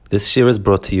This shir is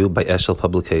brought to you by Eshel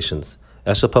Publications.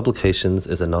 Eshel Publications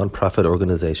is a non-profit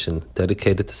organization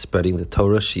dedicated to spreading the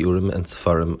Torah, Shiurim, and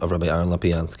Sefarim of Rabbi Aaron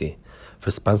Lapiansky. For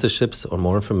sponsorships or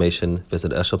more information,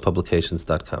 visit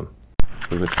eshelpublications.com.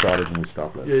 We started and we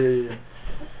stopped.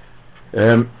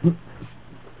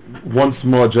 Once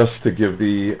more, just to give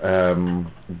the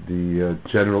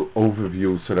general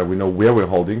overview so that we know where we're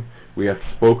holding. We have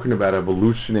spoken about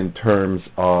evolution in terms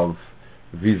of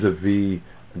vis-a-vis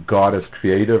God as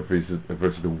creator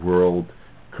versus the world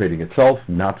creating itself,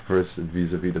 not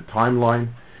vis-a-vis the timeline.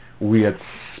 We had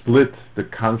split the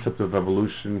concept of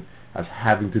evolution as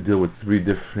having to deal with three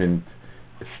different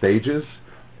stages,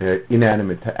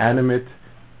 inanimate to animate,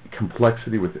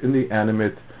 complexity within the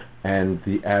animate, and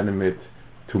the animate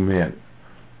to man.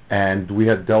 And we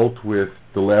had dealt with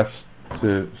the last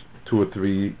two or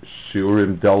three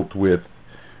shiurim dealt with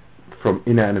from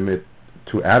inanimate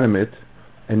to animate,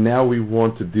 and now we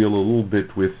want to deal a little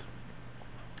bit with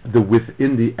the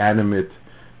within the animate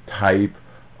type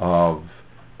of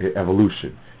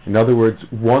evolution. In other words,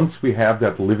 once we have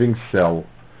that living cell,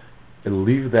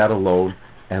 leave that alone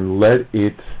and let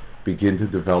it begin to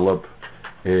develop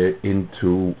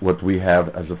into what we have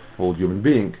as a full human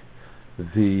being.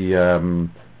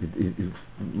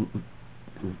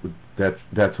 That's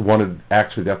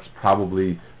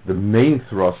probably the main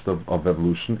thrust of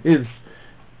evolution, is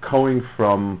going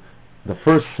from the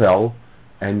first cell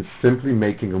and simply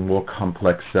making a more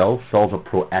complex cell. Cells are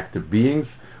proactive beings.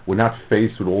 We're not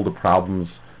faced with all the problems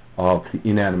of the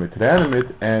inanimate to the animate,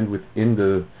 and within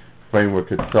the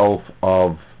framework itself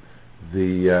of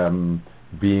the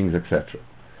beings, etc.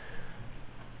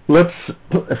 Let's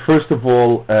first of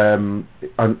all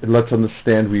let's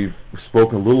understand. We've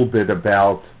spoken a little bit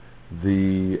about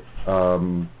the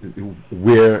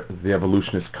where the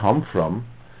evolution has come from,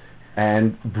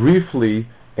 and briefly,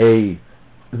 the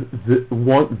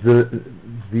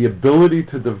ability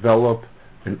to develop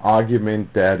an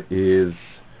argument that is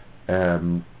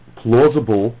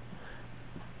plausible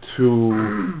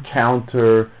to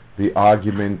counter the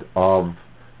argument of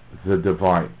the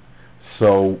divine.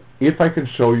 So if I can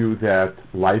show you that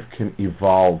life can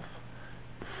evolve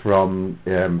from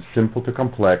simple to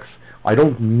complex, I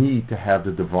don't need to have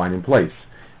the divine in place.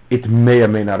 It may or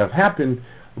may not have happened,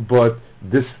 but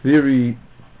this theory,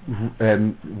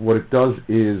 and what it does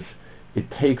is it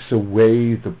takes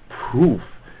away the proof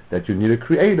that you need a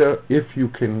creator if you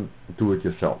can do it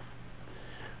yourself.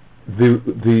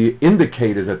 The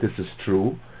indicator that this is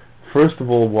true, first of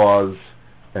all, was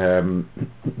the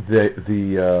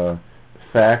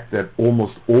fact that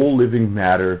almost all living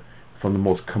matter, from the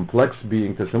most complex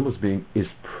being to the simplest being, is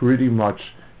pretty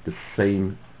much the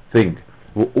same thing.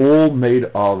 We're all made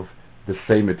of the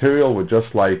same material. We're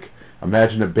just like,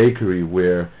 imagine a bakery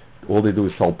where all they do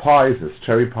is sell pies. There's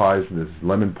cherry pies, and there's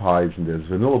lemon pies, and there's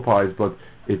vanilla pies, but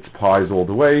it's pies all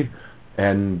the way,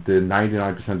 and the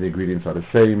 99% of the ingredients are the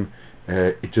same.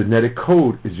 Genetic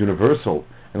code is universal,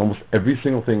 and almost every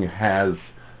single thing has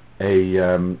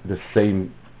the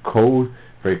same code.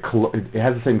 It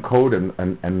has the same code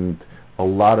and a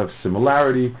lot of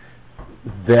similarity.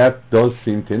 That does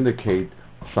seem to indicate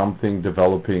something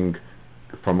developing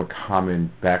from a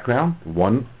common background,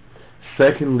 one.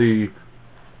 Secondly,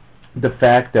 the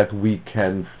fact that we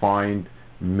can find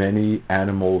many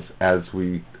animals as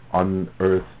we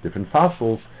unearth different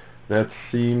fossils that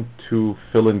seem to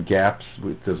fill in gaps.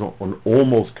 There's an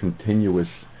almost continuous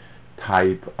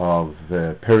type of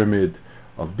pyramid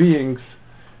of beings.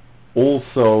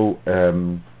 Also,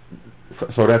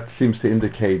 so that seems to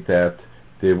indicate that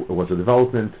there was a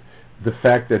development. The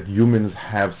fact that humans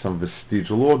have some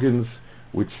vestigial organs,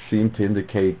 which seem to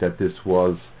indicate that this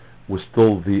was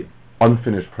still the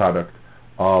unfinished product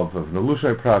of an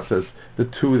evolutionary process. The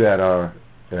two that are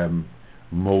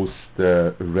most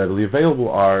readily available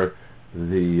are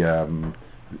the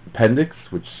appendix,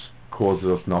 which causes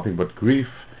us nothing but grief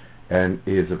and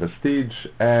is a vestige,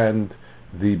 and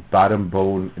the bottom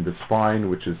bone in the spine,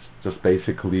 which is just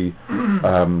basically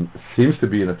seems to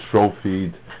be an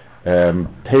atrophied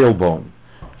tailbone.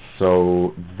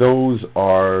 So those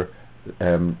are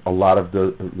a lot of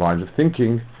the lines of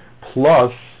thinking.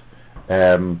 Plus,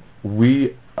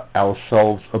 we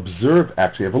ourselves observe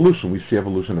actually evolution. We see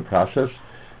evolution in the process.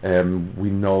 We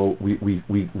know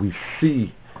we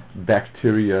see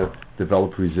bacteria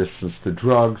develop resistance to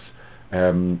drugs.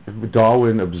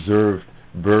 Darwin observed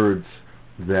birds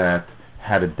that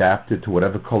had adapted to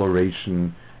whatever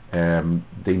coloration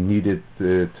they needed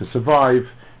to survive,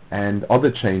 and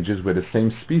other changes where the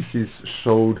same species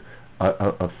showed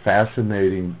a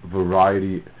fascinating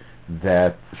variety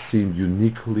that seemed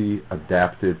uniquely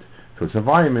adapted to its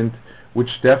environment,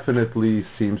 which definitely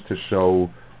seems to show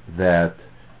that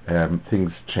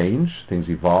things change, things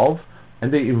evolve,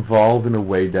 and they evolve in a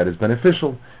way that is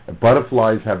beneficial.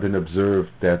 Butterflies have been observed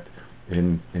that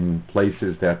in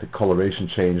places that the coloration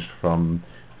changed from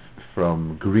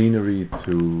greenery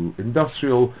to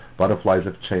industrial, butterflies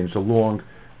have changed along.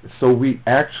 So we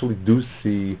actually do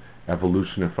see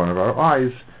evolution in front of our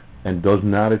eyes, and does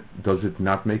it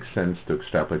not make sense to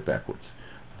extrapolate backwards?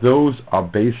 Those are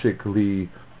basically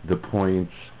the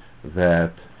points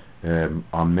that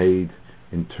are made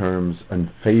in terms in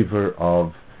favor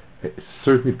of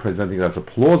certainly presenting it as a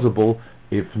plausible,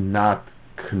 if not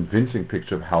convincing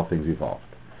picture of how things evolved.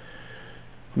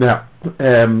 Now,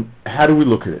 how do we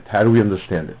look at it? How do we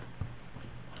understand it?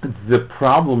 The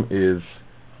problem is,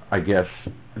 I guess,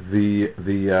 the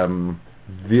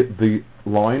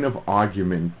line of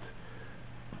argument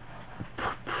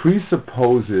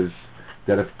presupposes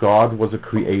that if God was a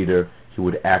creator, he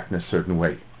would act in a certain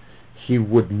way. He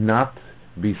would not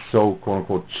be so,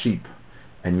 quote-unquote, cheap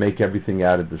and make everything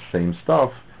out of the same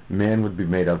stuff. Man would be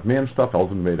made out of man stuff,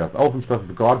 elephant made out of elephant stuff.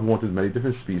 If God wanted many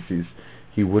different species,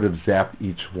 he would have zapped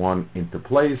each one into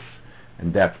place,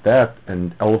 and that's that,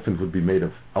 and elephant would be made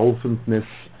of elephantness,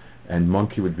 and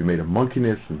monkey would be made of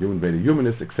monkeyness, and human made of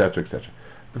humanness, etc., etc.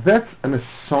 But that's an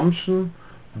assumption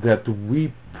that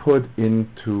we put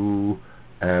into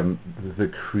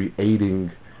the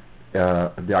creating,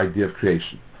 the idea of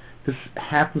creation. This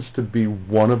happens to be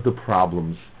one of the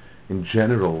problems in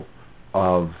general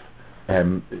of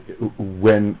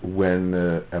when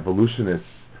evolutionists,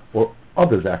 or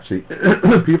others actually,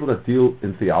 people that deal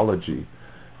in theology,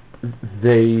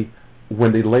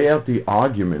 when they lay out the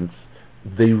arguments,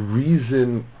 they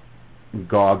reason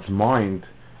God's mind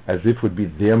as if it would be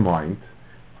their mind,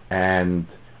 and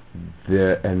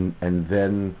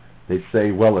then they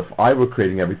say, well, if I were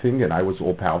creating everything and I was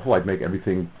all powerful, I'd make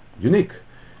everything unique.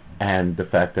 And the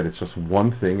fact that it's just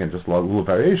one thing and just little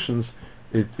variations,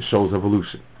 it shows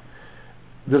evolution.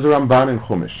 There's a Ramban in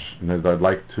Chumash, and I'd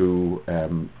like to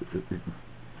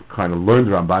kind of learn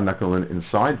the Ramban, not going to learn it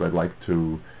inside, but I'd like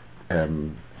to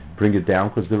bring it down,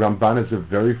 because the Ramban is a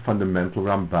very fundamental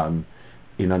Ramban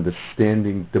in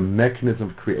understanding the mechanism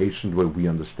of creation the way we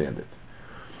understand it.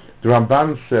 The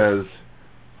Ramban says,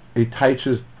 it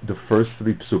teaches the first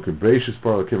three psukim, Bereishis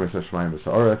bara Elokim es hashamayim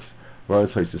v'ha'aretz,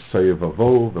 v'ha'aretz ha'yisoy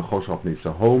v'avo, v'chosh al pnei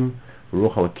sahom,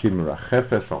 v'ruach Elokim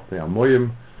merachefes al pnei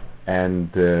hamoyim, and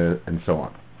so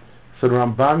on. So the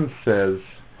Ramban says,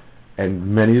 and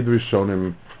many of the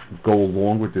Rishonim go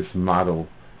along with this model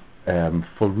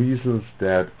for reasons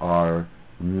that are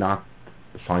not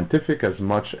scientific as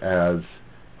much as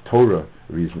Torah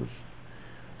reasons,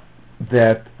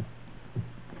 that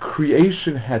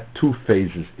creation had two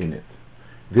phases in it.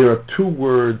 There are two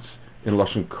words in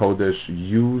Lashon Kodesh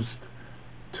used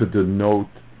to denote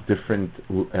different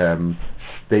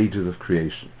stages of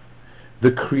creation.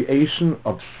 The creation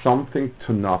of something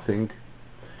to nothing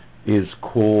is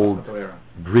called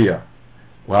Bria.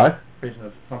 What? Creation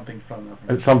of something from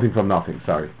nothing. Something from nothing,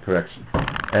 sorry, correction.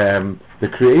 The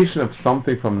creation of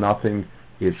something from nothing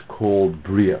is called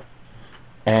Bria.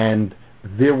 And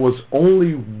there was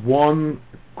only one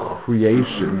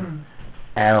creation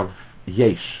of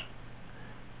Yesh.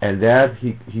 And that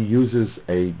he uses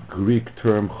a Greek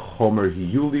term, Chomer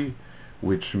Hiyuli,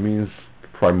 which means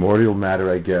primordial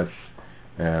matter, I guess,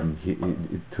 to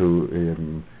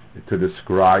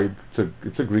describe,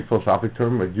 it's a Greek philosophic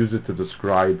term, but use it to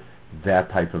describe that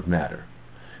type of matter.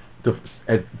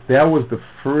 That was the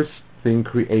first thing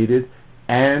created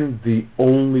and the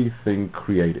only thing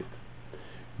created.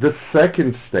 The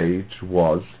second stage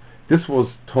was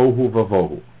tohu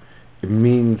vavohu. It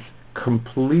means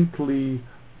completely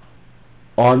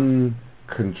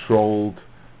uncontrolled,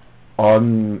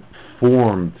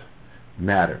 unformed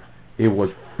matter. It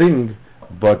was thing,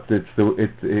 but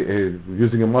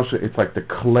using a mushroom, it's like the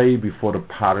clay before the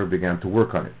potter began to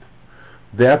work on it.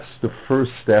 That's the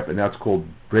first step, and that's called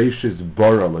Bereishis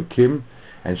bara Elokim,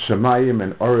 and Shemayim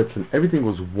and Aretz, and everything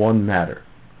was one matter.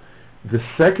 The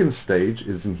second stage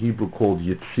is in Hebrew called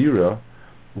Yetzira,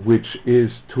 which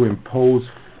is to impose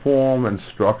form and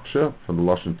structure from the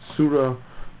Lashon Tzura,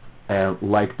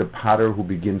 like the potter who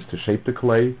begins to shape the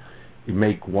clay. You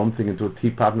make one thing into a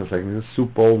teapot, and the second into a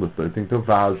soup bowl, the third thing into a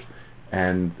vase,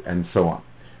 and so on.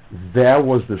 That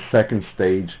was the second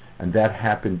stage, and that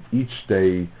happened each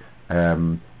day.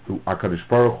 HaKadosh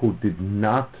Baruch Hu did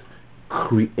not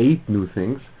create new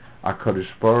things. HaKadosh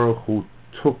Baruch Hu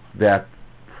took that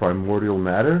primordial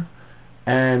matter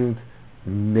and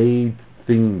made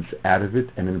things out of it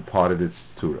and imparted its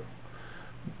tzura.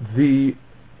 The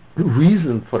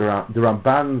reason for the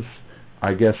Ramban's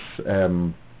I guess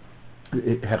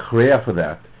hechreya for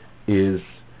that is,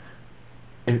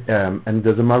 and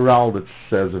there's a Maral that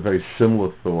says a very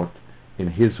similar thought in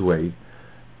his way.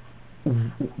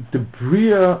 The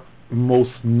Bria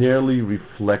most nearly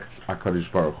reflects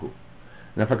HaKadosh Baruch Hu.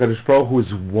 And if HaKadosh Baruch Hu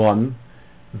is one,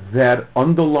 that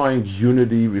underlying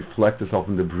unity reflects itself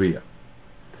in the Bria.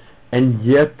 And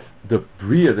yet the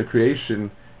Bria, the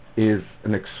creation, is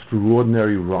an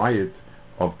extraordinary riot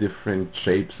of different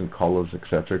shapes and colors,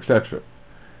 etc., etc.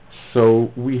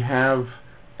 So we have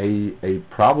a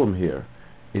problem here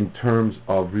in terms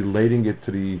of relating it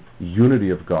to the unity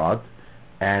of God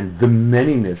and the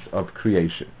manyness of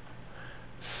creation.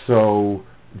 So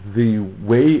the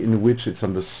way in which it's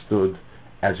understood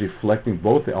as reflecting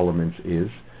both elements is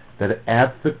that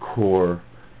at the core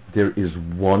there is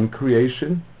one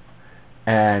creation,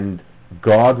 and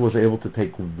God was able to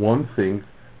take one thing,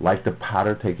 like the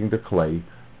potter taking the clay,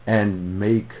 and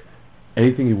make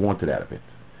anything he wanted out of it.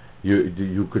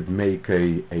 You could make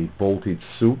a bowl to eat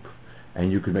soup,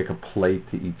 and you could make a plate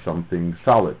to eat something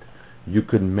solid. You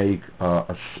could make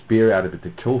a spear out of it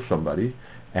to kill somebody,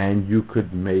 and you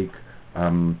could make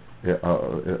something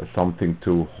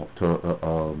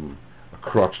a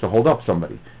crutch to hold up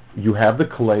somebody. You have the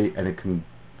clay, and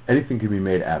anything can be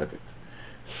made out of it.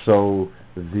 So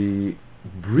the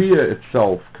Bria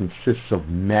itself consists of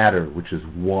matter, which is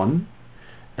one,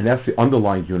 and that's the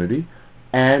underlying unity,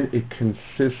 and it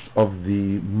consists of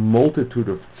the multitude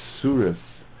of tsuras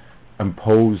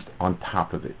imposed on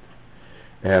top of it.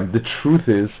 The truth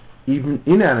is, even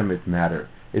inanimate matter,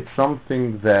 it's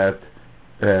something that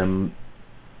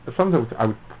sometimes I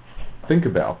would think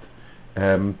about.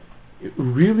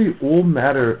 Really, all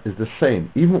matter is the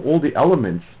same. Even all the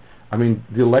elements, I mean,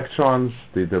 the electrons,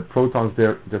 the protons,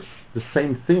 they're the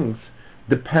same things.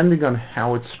 Depending on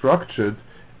how it's structured,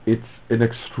 it's an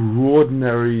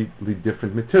extraordinarily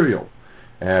different material.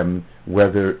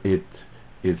 Whether it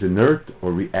is inert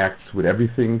or reacts with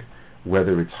everything,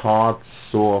 whether it's hard,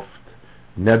 soft,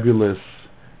 nebulous,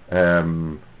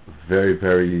 very,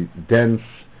 very dense,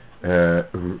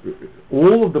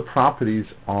 all of the properties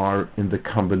are in the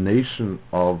combination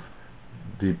of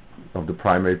the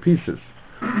primary pieces.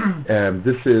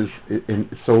 This is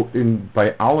in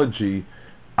biology,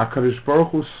 HaKadosh Baruch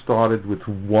Hu started with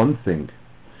one thing,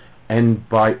 and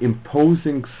by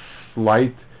imposing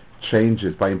slight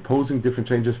changes, by imposing different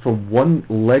changes from one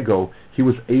Lego, he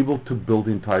was able to build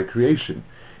the entire creation.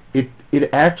 It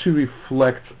actually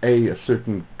reflects a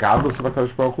certain godless of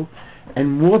HaKadosh Baruch Hu, and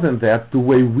more than that, the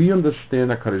way we understand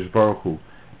HaKadosh Baruch Hu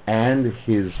and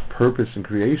his purpose in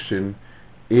creation,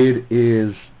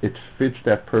 it fits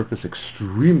that purpose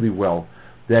extremely well.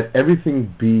 That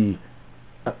everything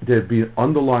there be an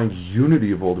underlying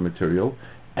unity of all the material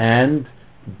and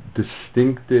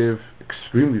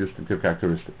extremely distinctive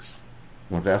characteristics.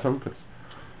 Want to ask something, please?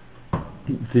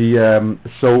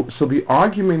 So the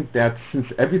argument that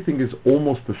since everything is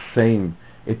almost the same,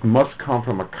 it must come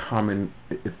from a common,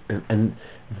 and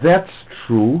that's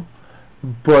true,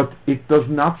 but it does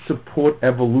not support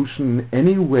evolution in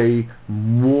any way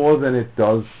more than it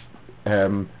does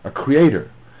a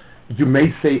creator. You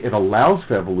may say it allows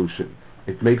for evolution.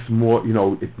 It makes more,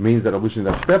 it means that evolution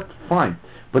is a step, fine.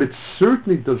 But it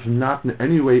certainly does not in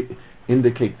any way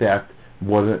indicate that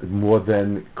more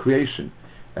than creation.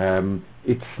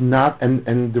 It's not, and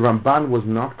the Ramban was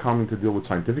not coming to deal with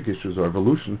scientific issues or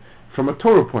evolution. From a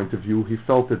Torah point of view, he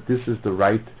felt that this is the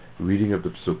right reading of the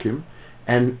Psukim.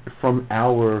 And from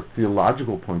our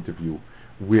theological point of view,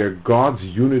 where God's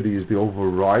unity is the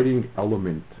overriding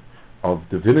element of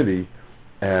divinity,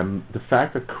 the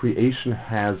fact that creation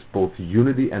has both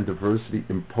unity and diversity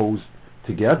imposed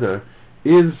together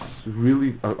is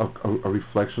really a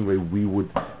reflection the way we would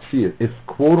see it. If,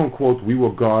 quote unquote, we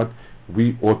were God,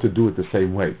 we ought to do it the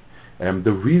same way.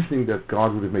 The reasoning that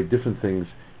God would have made different things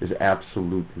is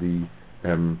absolutely,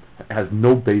 has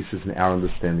no basis in our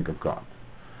understanding of God.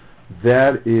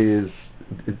 That is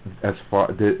as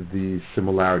far the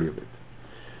similarity of it.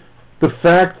 The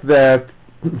fact that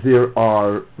there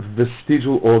are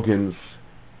vestigial organs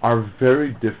are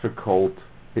very difficult.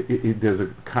 There's a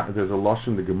lashon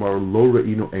in the Gemara, lo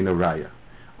re'inu ein raya.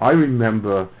 I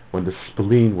remember when the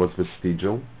spleen was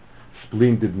vestigial.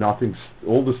 Spleen did nothing.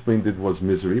 All the spleen did was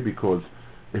misery, because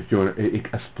if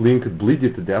a spleen could bleed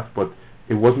you to death, but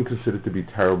it wasn't considered to be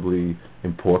terribly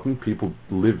important. People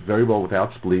live very well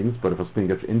without spleens, but if a spleen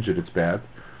gets injured, it's bad.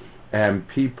 And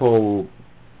people,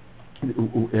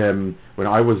 when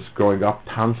I was growing up,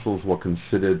 tonsils were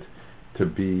considered to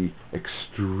be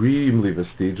extremely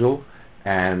vestigial,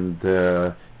 and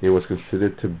it was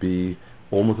considered to be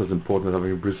almost as important as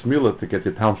having a bris milah to get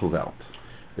your tonsils out.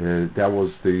 That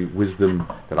was the wisdom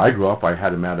that I grew up. I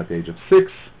had him out at the age of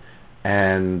 6,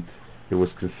 and it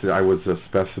was considered I was a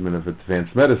specimen of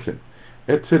advanced medicine.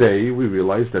 And today we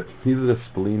realize that neither the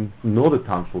spleen nor the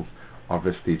tonsils are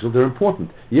vestigial. They're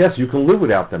important. Yes, you can live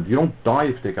without them. You don't die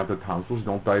if you take out the tonsils. You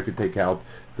don't die if you take out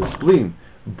the spleen.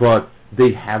 But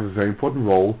they have a very important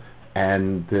role,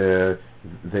 and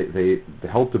they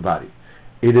help the body.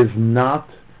 It is not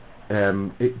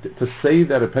to say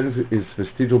that appendix is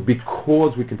vestigial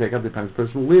because we can take out the appendix. The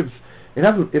person lives. It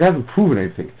hasn't proven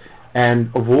anything.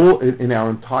 And of all in our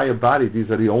entire body,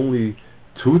 these are the only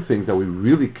two things that we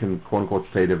really can quote unquote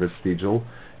say they're vestigial.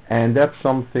 And that's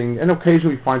something, and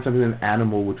occasionally we find something in an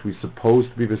animal which we suppose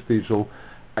to be vestigial.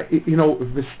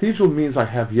 Vestigial means I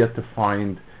have yet to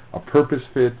find a purpose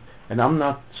fit, and I'm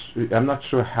not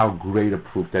sure how great a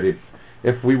proof that is.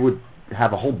 If we would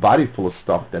have a whole body full of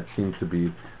stuff that seems to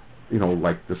be,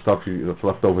 like the stuff that's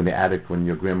left over in the attic when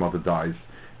your grandmother dies,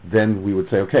 then we would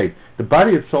say, okay, the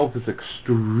body itself is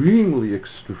extremely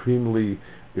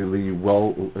really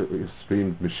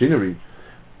well-streamed machinery.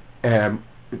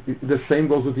 The same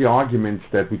goes with the arguments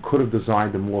that we could have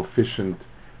designed a more efficient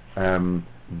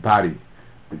body.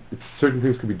 Certain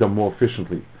things could be done more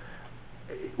efficiently.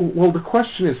 Well, the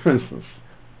question is, for instance,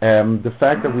 the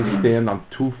fact that we stand on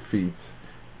 2 feet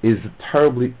is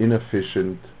terribly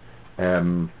inefficient.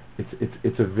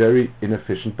 It's a very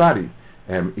inefficient body.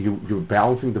 You're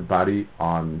balancing the body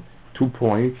on 2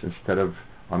 points instead of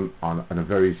on a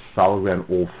very solid way on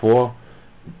all 4.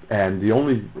 And the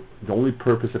only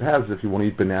purpose it has is if you want to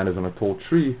eat bananas on a tall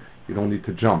tree, you don't need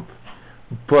to jump.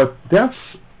 But that's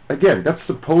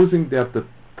supposing that the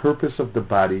purpose of the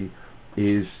body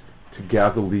is to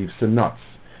gather leaves and nuts.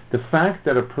 The fact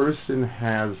that a person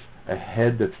has a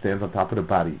head that stands on top of the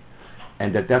body,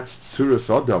 and that's Tzuras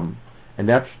Adam, and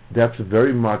that's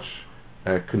very much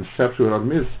conceptual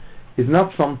Adam is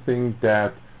not something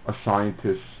that a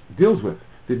scientist deals with.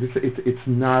 It's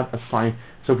not a science.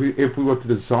 So if we were to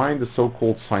design the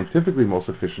so-called scientifically most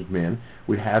efficient man,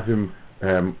 we'd have him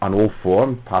on all 4,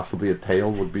 and possibly a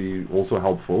tail would be also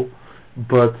helpful.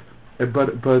 But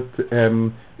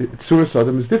Tzuras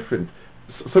Adam is different.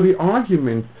 So the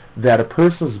argument that a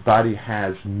person's body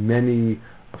has many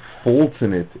faults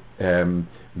in it,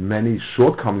 many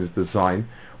shortcomings in design,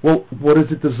 well, what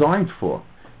is it designed for?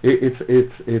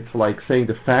 It's like saying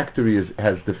the factory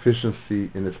has deficiency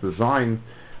in its design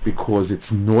because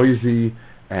it's noisy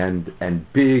and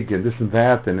big and this and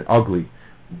that and ugly.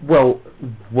 Well,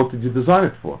 what did you design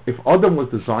it for? If Adam was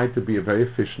designed to be a very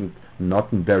efficient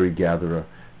nut and berry gatherer,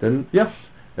 then yes,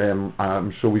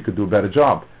 I'm sure we could do a better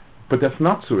job. But that's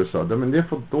not Tzuras Adam, and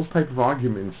therefore those type of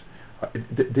arguments,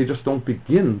 they just don't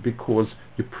begin, because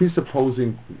you're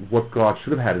presupposing what God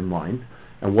should have had in mind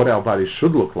and what our body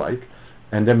should look like,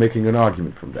 and then making an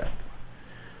argument from that.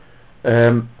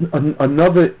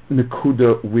 Another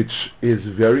nekuda which is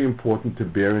very important to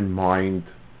bear in mind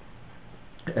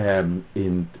in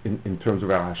terms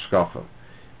of our hashkafa,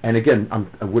 and again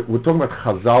we're talking about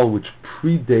Chazal, which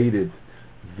predated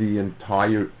the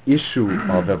entire issue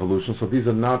of evolution, so these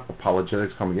are not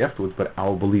apologetics coming afterwards, but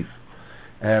our belief.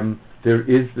 There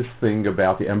is this thing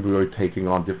about the embryo taking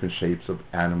on different shapes of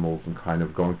animals and kind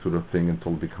of going through the thing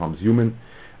until it becomes human.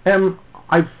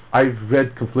 I've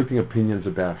read conflicting opinions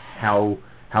about how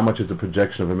much is a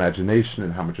projection of imagination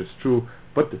and how much is true,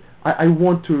 but I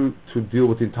want to deal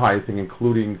with the entire thing,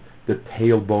 including the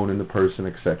tailbone in the person,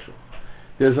 etc.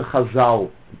 There's a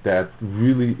Chazal that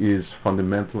really is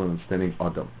fundamental in understanding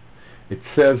Adam. It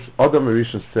says, Adam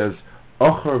Rishon says,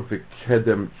 Achar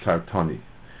v'kedem tzartani,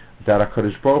 that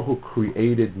HaKadosh Baruch Hu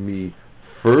created me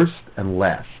first and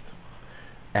last.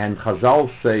 And Chazal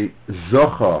say,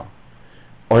 Zocha,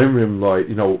 Oimrim Loi,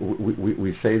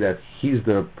 we say that he's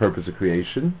the purpose of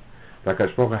creation. That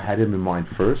HaKadosh Baruch Hu had him in mind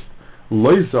first.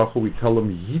 Loi Zocha, we tell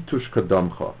him, Yitush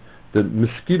Kadamcha, the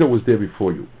mosquito was there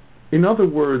before you. In other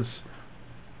words,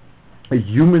 a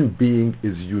human being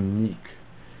is unique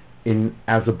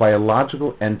as a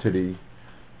biological entity,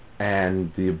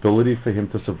 and the ability for him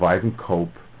to survive and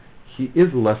cope. He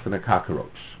is less than a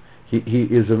cockroach. The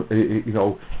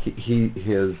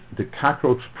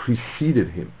cockroach preceded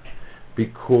him,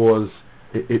 because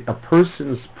a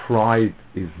person's pride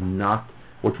is not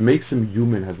what makes him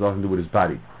human. Has nothing to do with his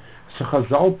body. So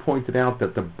Chazal pointed out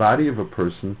that the body of a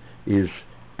person is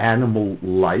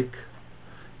animal-like.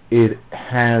 It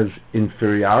has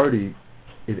inferiority.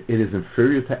 It is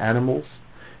inferior to animals.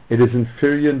 It is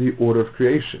inferior in the order of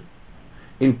creation.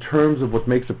 In terms of what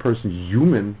makes a person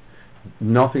human,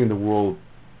 nothing in the world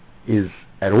is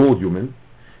at all human.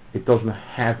 It doesn't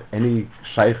have any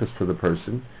shaykhs to the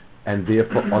person, and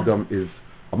therefore Adam is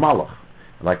a malach.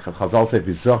 like Chazal say,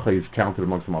 Vizacha is counted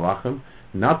amongst the Malachim,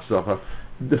 not Zacha.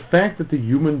 The fact that the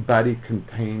human body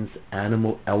contains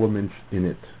animal elements in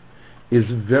it is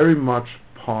very much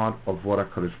part of what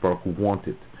HaKadosh Baruch Hu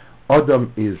wanted.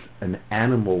 Adam is an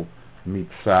animal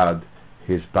mitzad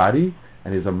his body,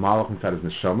 and is a malach mitzad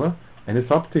his neshama, and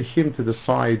it's up to him to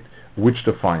decide which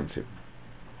defines him.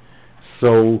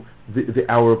 So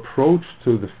our approach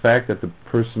to the fact that the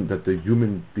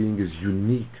human being is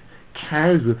unique,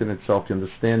 carries within itself the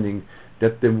understanding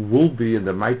that there will be, and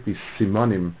there might be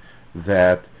simanim,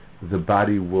 that the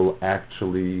body will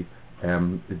actually,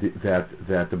 that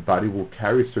the body will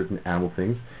carry certain animal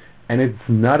things, and it's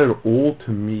not at all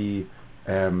to me,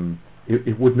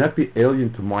 it would not be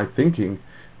alien to my thinking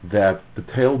that the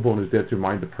tailbone is there to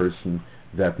remind the person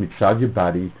that mitzad your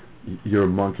body, you're a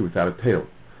monkey without a tail.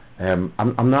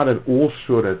 I'm not at all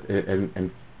sure that,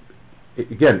 and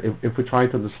again, if we're trying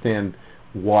to understand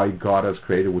why God as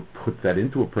creator would put that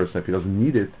into a person if he doesn't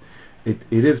need it, it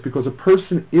is because a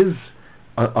person is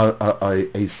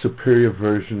a superior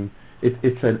version.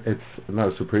 It's not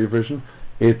a superior version.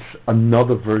 It's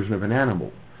another version of an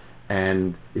animal,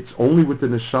 and it's only with the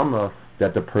neshama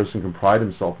that the person can pride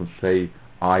himself and say,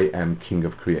 "I am king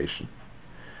of creation."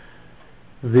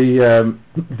 There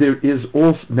is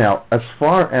also now, as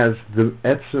far as the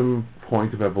etzem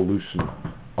point of evolution,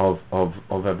 of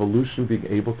evolution being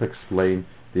able to explain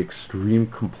the extreme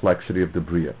complexity of the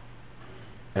bria,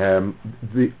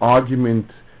 the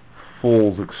argument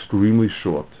falls extremely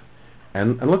short,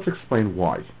 and let's explain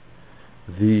why.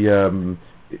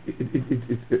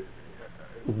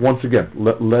 Once again,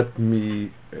 let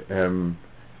me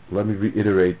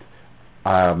reiterate: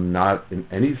 I'm not in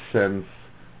any sense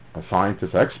a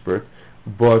scientist expert,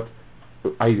 but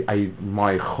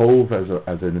my chov as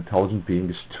an intelligent being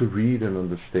is to read and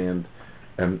understand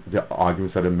the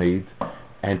arguments that are made,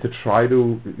 and to try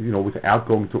to, without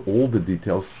going to all the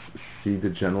details, see the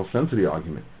general sense of the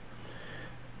argument.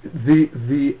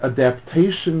 The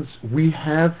adaptations we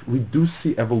do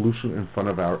see evolution in front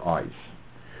of our eyes.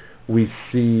 We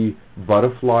see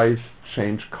butterflies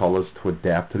change colors to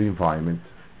adapt to the environment.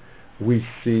 We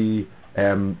see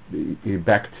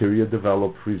bacteria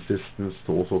develop resistance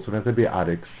to all sorts of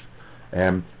antibiotics.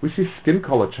 We see skin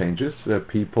color changes.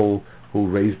 People who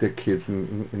raise their kids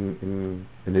in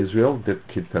Israel, their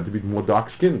kids tend to be more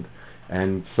dark-skinned,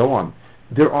 and so on.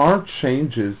 There are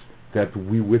changes that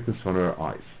we witness in front of our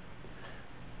eyes.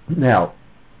 Now,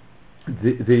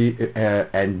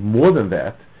 and more than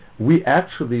that, we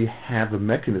actually have a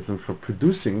mechanism for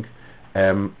producing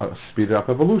a speeded up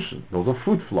evolution. Those are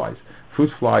fruit flies.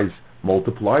 Fruit flies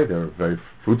multiply, they're very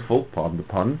fruitful, pardon the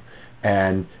pun,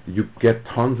 and you get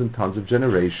tons and tons of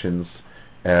generations,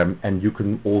 and you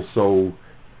can also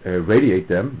radiate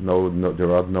them.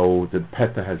 The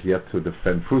PETA has yet to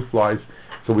defend fruit flies,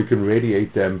 so we can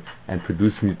radiate them and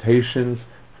produce mutations,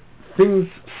 things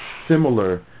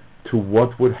similar to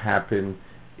what would happen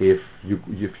if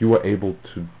you were able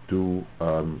to do,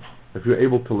 if you were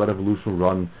able to let evolution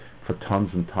run for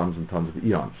tons and tons and tons of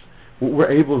eons. We're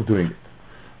able of doing it.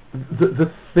 The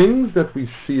things that we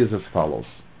see is as follows.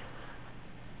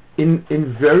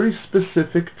 In very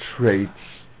specific traits,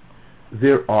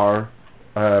 there are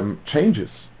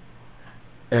changes,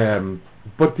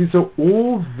 but these are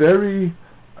all very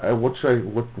what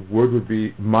word would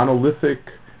be monolithic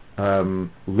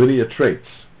linear traits.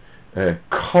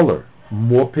 Color,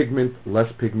 more pigment,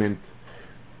 less pigment,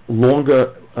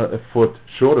 longer foot,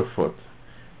 shorter foot.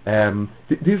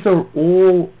 These are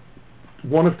all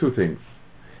one of two things.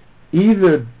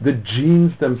 Either the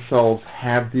genes themselves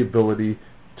have the ability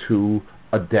to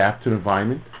adapt to an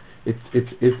environment.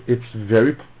 It's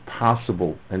very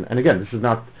possible, and again, this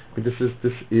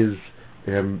is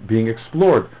being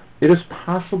explored. It is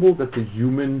possible that the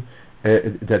human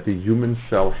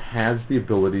cell has the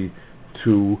ability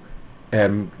to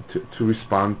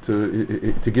respond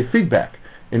to give feedback.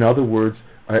 In other words,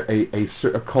 a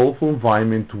colorful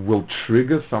environment will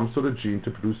trigger some sort of gene to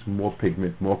produce more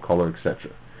pigment, more color, etc.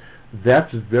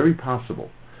 That's very possible.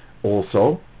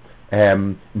 Also,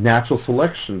 natural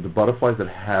selection, the butterflies that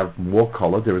have more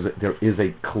color, there is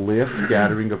a clear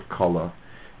scattering of color,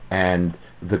 and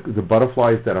the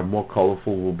butterflies that are more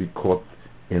colorful will be caught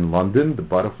in London. The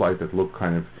butterflies that look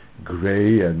kind of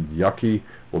gray and yucky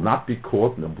will not be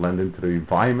caught, and they'll blend into the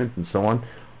environment and so on.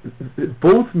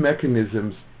 Both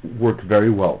mechanisms work very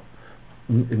well.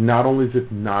 Not only is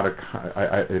it not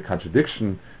a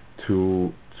contradiction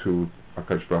to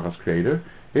HaKadosh Baruch Hu's creator,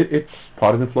 it's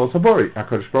part of the flow of Sabori.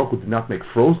 HaKadosh Baruch Hu did not make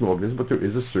frozen organisms, but there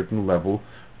is a certain level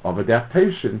of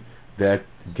adaptation that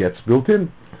gets built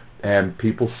in. And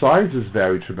people's sizes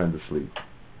vary tremendously.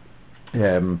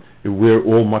 We're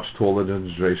all much taller than a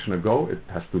generation ago. It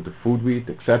has to do with the food we eat,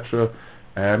 etc.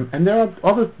 And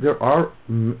there are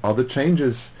other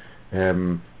changes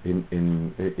in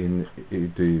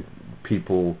the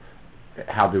people,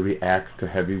 how they react to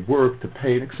heavy work, to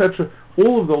pain, etc.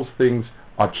 All of those things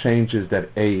are changes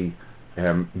that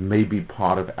may be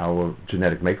part of our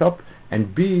genetic makeup,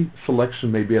 and B,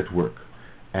 selection may be at work,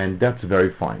 and that's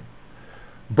very fine.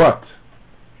 But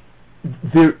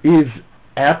there is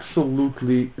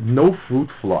absolutely no fruit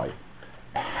fly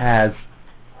has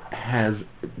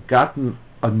gotten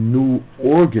a new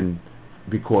organ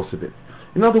because of it.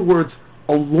 In other words,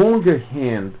 a longer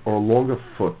hand or a longer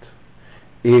foot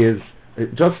is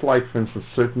just like, for instance,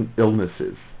 certain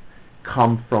illnesses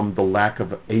come from the lack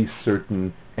of a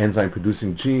certain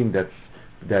enzyme-producing gene that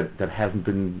hasn't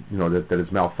been, that is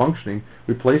malfunctioning.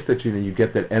 Replace that gene and you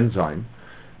get that enzyme.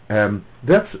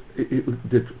 That's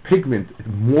the pigment,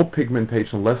 more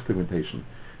pigmentation, less pigmentation.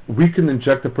 We can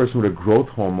inject a person with a growth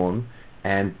hormone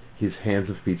and his hands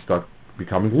and feet start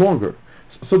becoming longer.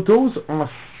 So those are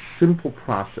a simple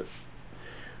process.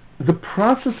 The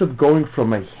process of going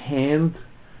from a hand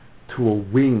to a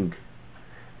wing,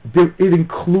 it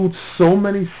includes so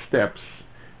many steps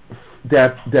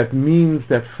that means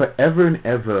that forever and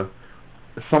ever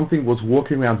something was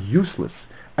walking around useless.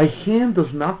 A hand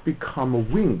does not become a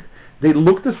wing. They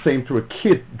look the same to a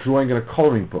kid drawing in a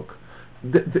coloring book.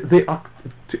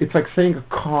 It's like saying a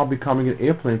car becoming an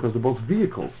airplane because they're both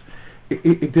vehicles.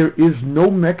 There is no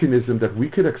mechanism that we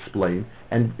could explain,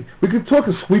 and we could talk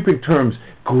in sweeping terms.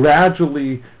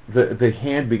 Gradually, the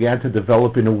hand began to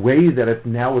develop in a way that it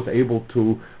now is able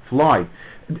to fly.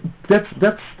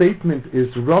 That statement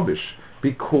is rubbish,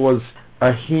 because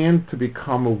a hand to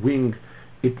become a wing,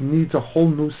 it needs a whole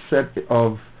new set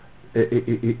of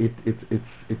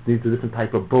it needs a different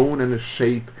type of bone and a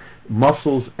shape,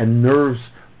 muscles and nerves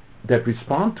that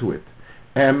respond to it.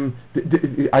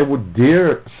 I would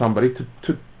dare somebody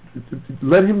to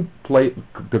let him play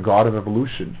the God of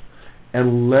evolution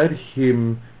and let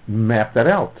him map that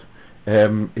out.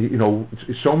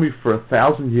 Show me for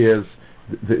 1,000 years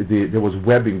there was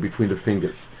webbing between the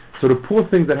fingers. So the poor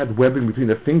thing that had webbing between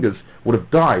the fingers would have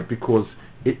died, because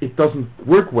it doesn't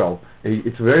work well.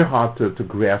 It's very hard to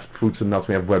grasp fruits and nuts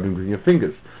when you have webbing between your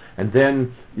fingers. And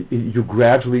then you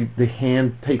gradually, the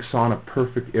hand takes on a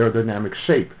perfect aerodynamic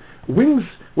shape. Wings,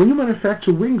 when you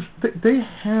manufacture wings, they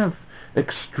have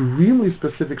extremely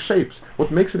specific shapes.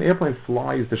 What makes an airplane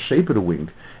fly is the shape of the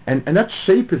wing. And that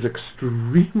shape is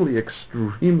extremely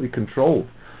controlled.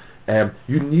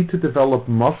 You need to develop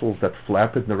muscles that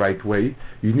flap it in the right way.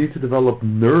 You need to develop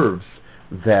nerves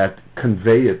that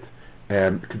convey it,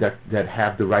 that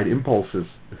have the right impulses,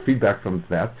 the feedback from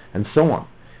that, and so on.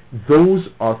 Those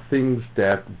are things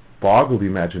that boggle the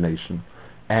imagination,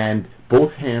 and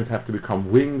both hands have to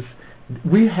become wings.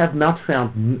 We have not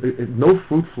found, no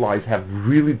fruit flies have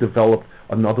really developed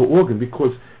another organ,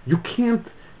 because you can't,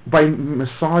 by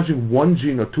massaging one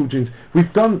gene or two genes.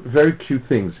 We've done very cute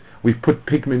things. We've put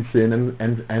pigments in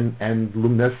and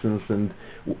luminescence, and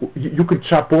you could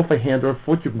chop off a hand or a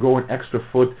foot. You can go an extra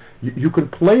foot. You can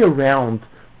play around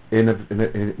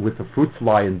with a fruit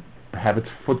fly and have its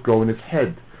foot go in its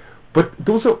head. But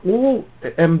those are all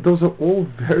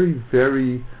very,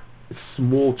 very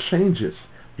small changes.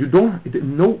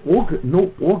 No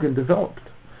organ developed.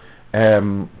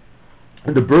 And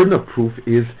the burden of proof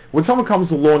is when someone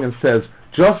comes along and says,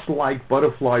 just like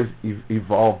butterflies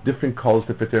evolve different colors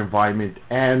to fit their environment,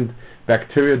 and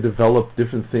bacteria develop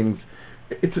different things,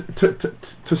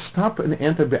 to stop an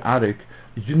antibiotic,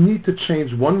 you need to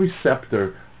change one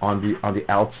receptor on the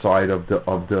outside of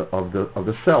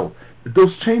the cell.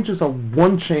 Those changes are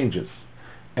one changes.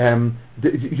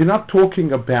 You're not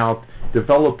talking about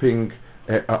developing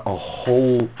a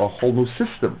whole new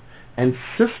system. And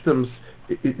systems,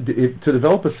 to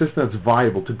develop a system that's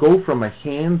viable, to go from a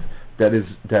hand that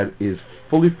is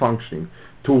fully functioning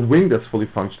to a wing that's fully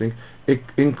functioning, it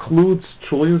includes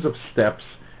trillions of steps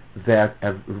that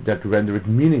render it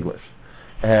meaningless.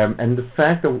 And the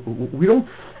fact that we don't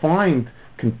find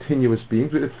continuous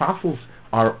beings, fossils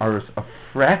are a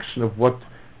fraction of what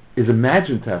is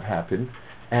imagined to have happened,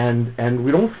 and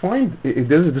we don't find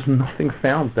there's nothing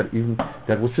found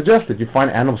that was suggested. You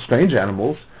find strange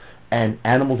animals, and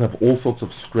animals have all sorts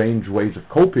of strange ways of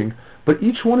coping, but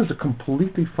each one is a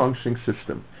completely functioning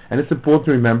system. And it's important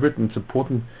to remember it, and it's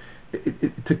important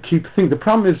to keep thinking. The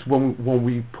problem is when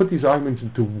we put these arguments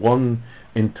into one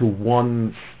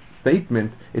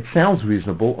statement, it sounds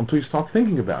reasonable until you start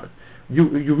thinking about it.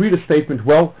 You read a statement,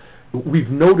 well, we've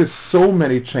noticed so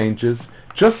many changes,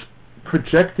 just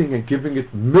projecting and giving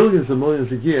it millions and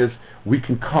millions of years, we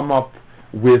can come up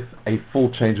with a full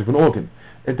change of an organ.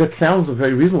 That sounds a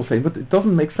very reasonable thing, but it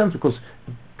doesn't make sense because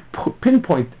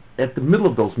pinpoint at the middle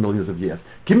of those millions of years.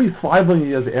 Give me 5 million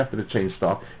years after the change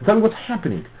starts and tell me what's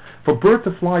happening. For a bird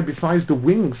to fly, besides the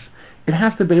wings, it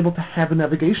has to be able to have a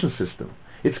navigation system.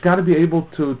 It's got to be able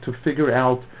to figure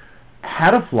out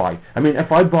how to fly. I mean,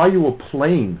 if I buy you a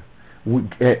plane,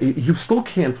 you still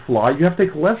can't fly. You have to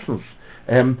take lessons.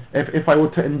 If I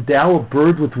were to endow a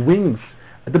bird with wings,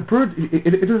 the bird,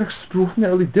 it is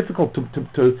extraordinarily difficult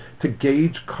to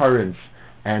gauge currents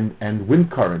and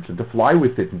wind currents and to fly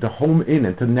with it and to home in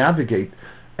and to navigate.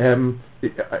 So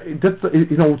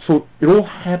it all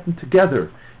happened together.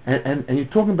 And you're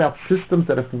talking about systems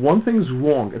that if one thing's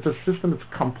wrong, it's a system that's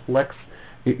complex,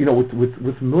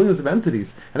 with millions of entities.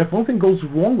 And if one thing goes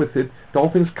wrong with it, the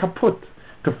whole thing's kaput.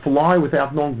 To fly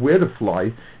without knowing where to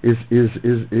fly is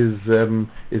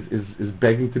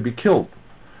begging to be killed.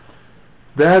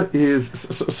 That is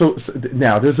so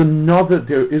now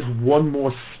there is one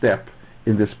more step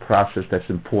in this process that's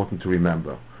important to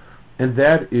remember, and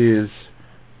that is,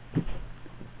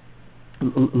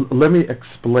 let me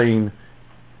explain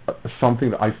something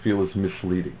that I feel is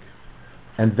misleading,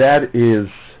 and that is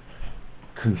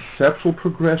conceptual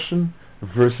progression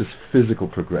versus physical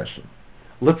progression.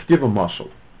 Let's give a mashal.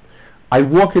 I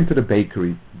walk into the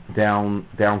bakery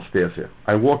downstairs here.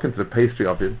 I walk into the pastry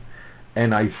oven,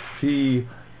 and I see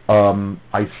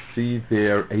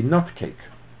there a nut cake.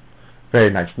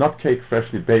 Very nice nut cake,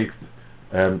 freshly baked,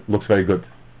 looks very good.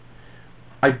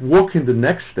 I walk in the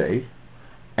next day,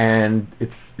 and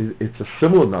it's a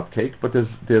similar nut cake, but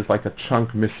there's like a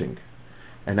chunk missing.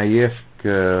 And I ask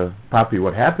Papi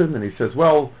what happened, and he says,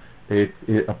 well, a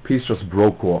piece just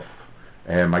broke off.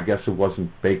 I guess it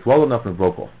wasn't baked well enough and it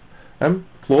broke off.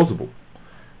 Plausible.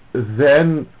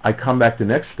 Then I come back the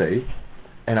next day,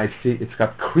 and I see it's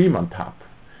got cream on top.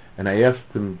 And I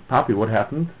asked him, Papi, what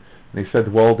happened? And he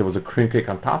said, well, there was a cream cake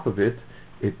on top of it.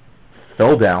 It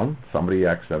fell down. Somebody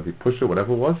accidentally pushed it,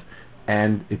 whatever it was,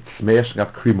 and it smashed and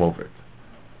got cream over it.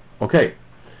 Okay.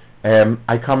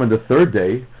 I come in the third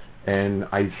day, and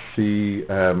I see,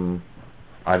 I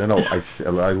don't know, I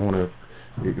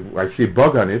see a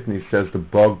bug on it, and he says the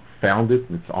bug found it,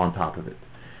 and it's on top of it.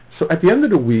 So at the end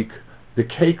of the week, the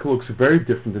cake looks very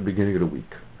different than the beginning of the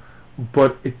week.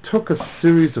 But it took a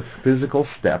series of physical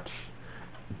steps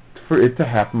for it to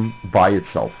happen by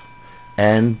itself.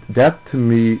 And that, to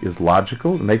me, is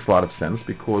logical. It makes a lot of sense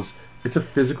because it's a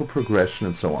physical progression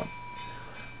and so on.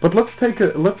 But let's take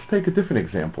a different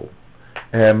example.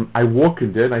 I walk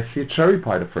in there, and I see a cherry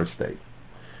pie the first day.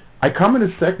 I come in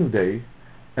the second day,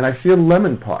 and I see a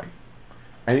lemon pie.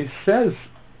 And he says,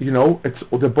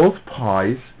 they're both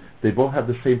pies. They both have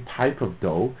the same type of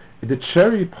dough. The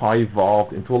cherry pie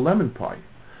evolved into a lemon pie.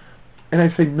 And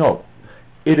I say, no.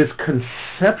 It is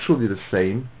conceptually the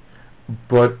same,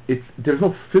 but there's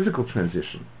no physical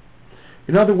transition.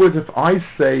 In other words, if I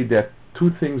say that two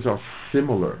things are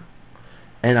similar,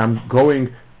 and I'm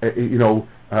going,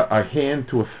 a hand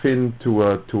to a fin to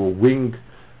a wing,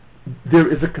 there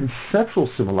is a conceptual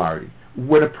similarity.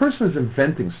 When a person is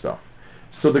inventing stuff,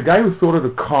 so the guy who thought of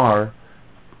the car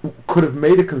could have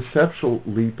made a conceptual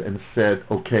leap and said,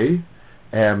 okay,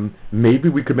 maybe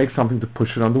we could make something to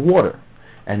push it underwater.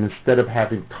 And instead of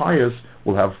having tires,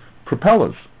 we'll have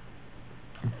propellers.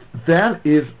 That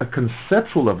is a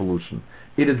conceptual evolution.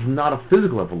 It is not a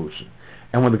physical evolution.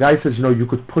 And when the guy says, you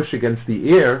could push against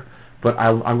the air, but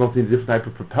I'm going to need a different type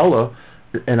of propeller,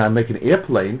 and I make an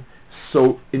airplane.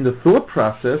 So in the thought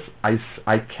process,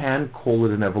 I can call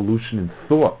it an evolution in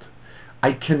thought.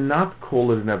 I cannot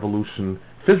call it an evolution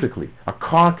physically. A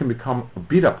car can become a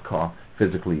beat-up car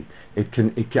physically.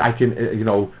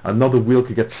 Another wheel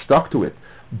could get stuck to it.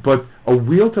 But a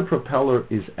wheel to propeller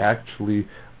is actually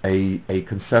a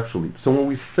conceptual leap. So when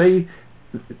we say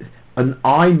an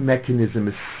eye mechanism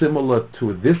is similar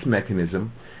to this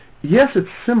mechanism, yes, it's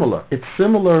similar. It's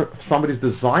similar if somebody's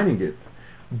designing it,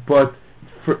 but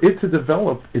for it to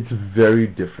develop, it's very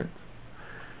different.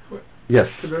 Yes.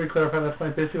 To very clarify that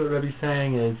point, basically what Rebbe's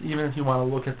saying is, even if you want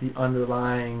to look at the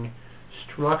underlying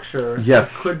structure, yes,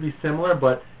 it could be similar,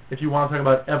 but if you want to talk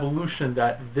about evolution,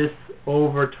 that this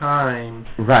over time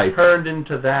right. turned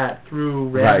into that through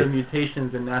random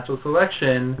mutations and natural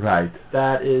selection, right.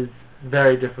 that is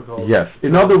very difficult. Yes.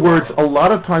 In other words, a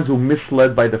lot of times we're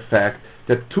misled by the fact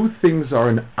that two things are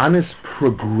an honest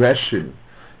progression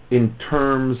in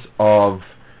terms of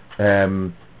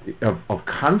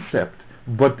concept,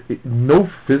 but no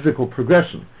physical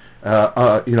progression.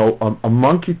 A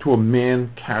monkey to a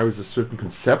man carries a certain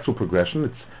conceptual progression.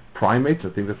 It's primates, I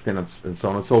think that's and so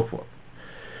on and so forth.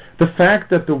 The fact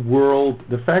that the world,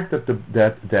 the fact that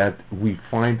that we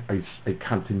find a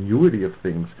continuity of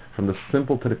things from the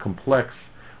simple to the complex,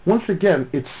 once again,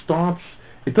 it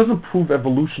doesn't prove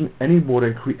evolution any more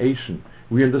than creation.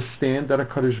 We understand that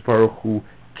HaKadosh Baruch Hu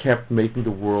kept making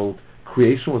the world.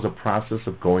 Creation was a process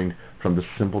of going from the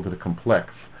simple to the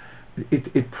complex.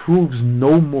 It proves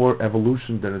no more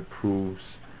evolution than it proves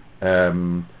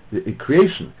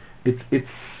creation. It's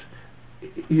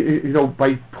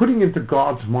by putting into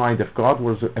God's mind, if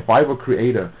I were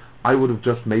creator, I would have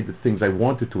just made the things I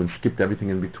wanted to and skipped everything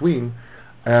in between.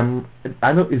 I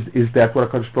know is that what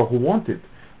HaKadosh Baruch Hu wanted?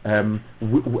 Our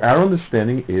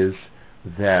understanding is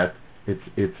that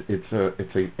HaKadosh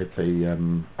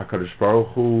Baruch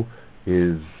Hu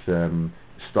is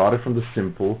started from the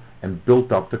simple and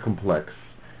built up the complex.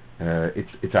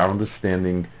 It's our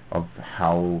understanding of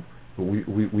how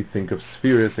we think of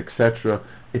spheres, etc.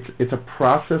 It's a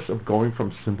process of going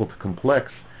from simple to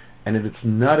complex, and it's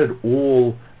not at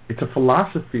all. It's a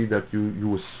philosophy that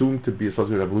you assume to be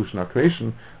associated with evolution or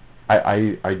creation.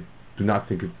 I do not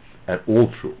think it's at all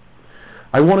true.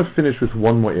 I want to finish with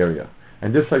one more area,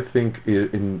 and this I think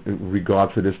in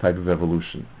regards to this type of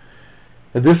evolution.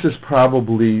 And this is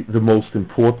probably the most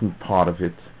important part of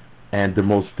it, and the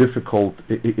most difficult.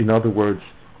 In other words,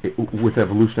 with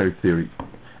evolutionary theory.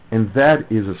 And that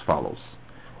is as follows.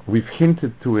 We've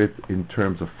hinted to it in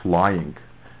terms of flying,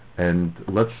 and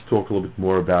let's talk a little bit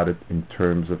more about it in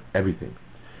terms of everything.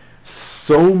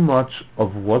 So much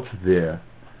of what's there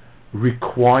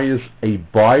requires a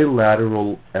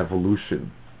bilateral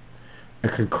evolution, a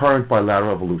concurrent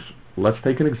bilateral evolution. Let's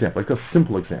take an example, like a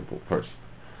simple example first.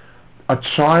 A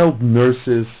child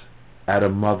nurses at a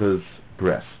mother's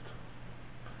breast.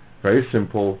 Very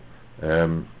simple,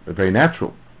 very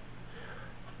natural.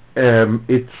 For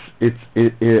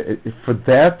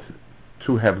that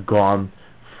to have gone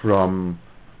from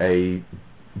a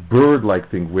bird-like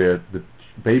thing where the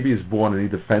baby is born and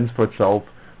either fends for itself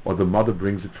or the mother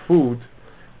brings it food,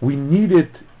 we needed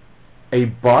a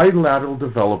bilateral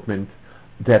development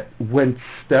that went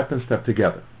step and step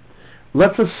together.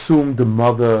 Let's assume the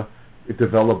mother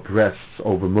developed breasts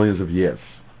over millions of years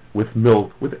with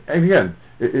milk. Again,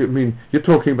 I mean, you're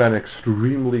talking about an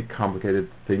extremely complicated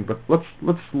thing, but let's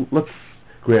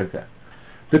grant that.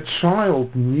 The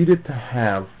child needed to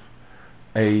have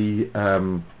the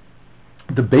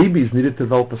babies needed to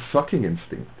develop a sucking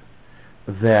instinct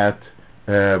that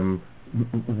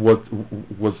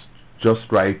was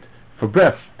just right for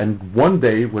breasts. And one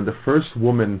day, when the first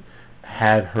woman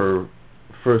had her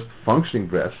first functioning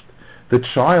breast, the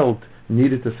child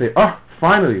needed to say,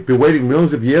 finally, been waiting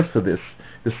millions of years for this.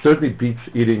 This certainly beats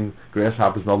eating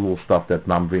grasshoppers and all the little stuff that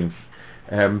mom brings.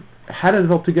 How to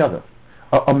develop together?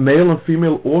 A male and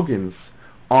female organs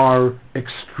are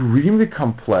extremely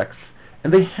complex,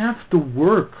 and they have to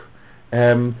work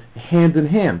hand in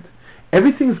hand.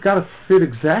 Everything's got to fit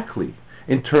exactly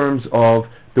in terms of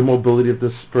the mobility of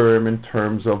the sperm, in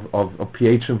terms of a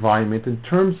pH environment, in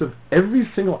terms of every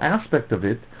single aspect of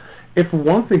it. If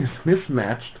one thing is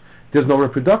mismatched, there's no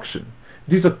reproduction.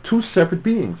 These are two separate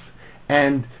beings,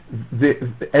 and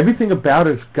everything about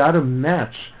it's got to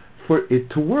match for it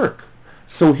to work.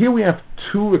 So here we have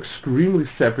two extremely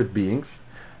separate beings,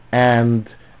 and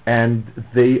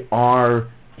they are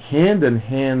hand in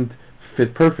hand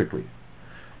fit perfectly.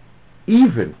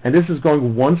 Even, and this is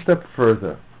going one step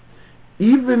further,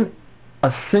 even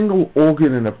a single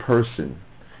organ in a person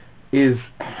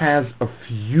has a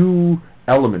few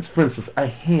elements. For instance, a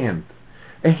hand.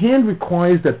 A hand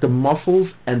requires that the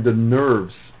muscles and the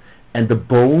nerves and the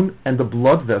bone and the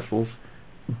blood vessels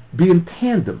be in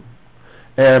tandem.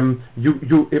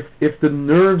 If the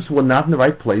nerves were not in the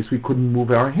right place, we couldn't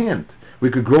move our hand. We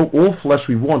could grow all flesh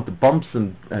we want, the bumps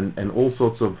and all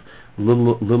sorts of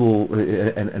little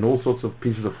and all sorts of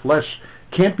pieces of flesh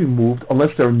can't be moved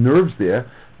unless there are nerves there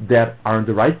that are in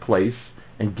the right place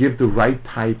and give the right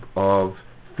type of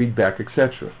feedback,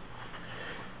 etc.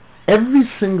 Every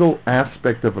single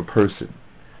aspect of a person,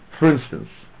 for instance,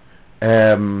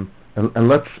 and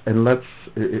let's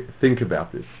think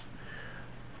about this.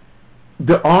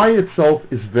 The eye itself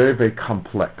is very, very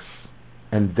complex,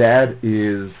 and that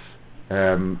is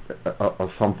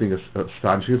something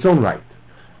astonishing in its own right.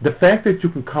 The fact that you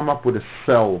can come up with a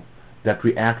cell that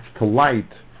reacts to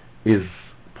light is,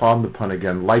 pardon the pun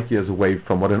again, light years away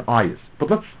from what an eye is. But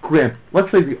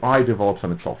let's say the eye develops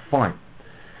on itself, fine.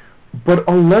 But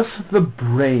unless the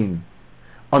brain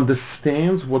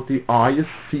understands what the eye is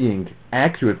seeing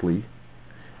accurately,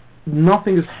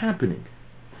 nothing is happening.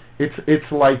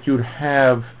 It's like you'd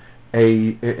have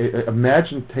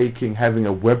imagine having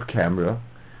a web camera,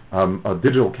 a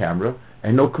digital camera,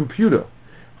 and no computer.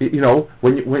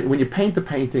 When you paint the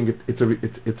painting, it's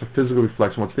a physical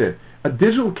reflection of what's there. A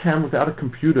digital camera without a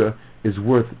computer is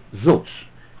worth zilch.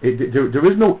 There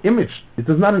is no image. It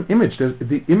is not an image.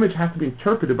 The image has to be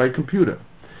interpreted by a computer.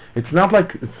 It's not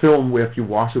like film where if you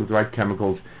wash it with the right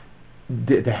chemicals,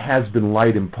 there has been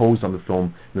light imposed on the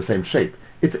film in the same shape.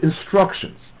 It's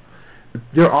instructions.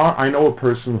 I know a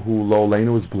person who, Lo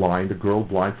Aleinu, is blind, a girl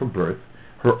blind from birth.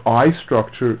 Her eye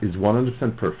structure is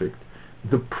 100% perfect.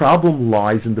 The problem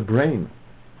lies in the brain,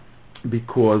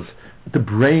 because the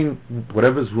brain,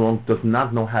 whatever's wrong, does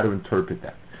not know how to interpret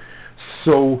that.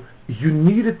 So you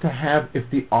needed to have, if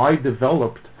the eye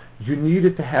developed, you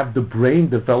needed to have the brain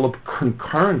develop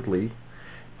concurrently,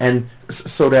 and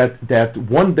so that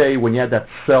one day when you had that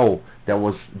cell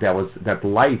that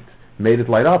light made it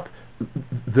light up,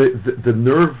 the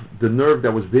nerve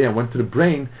that was there went to the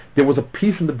brain. There was a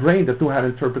piece in the brain that knew how to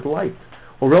interpret light.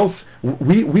 Or else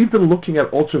we've been looking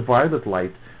at ultraviolet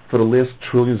light for the last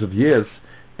trillions of years,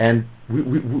 and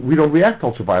we don't react to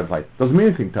ultraviolet light. Doesn't mean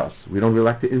anything to us. We don't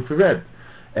react to infrared.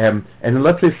 And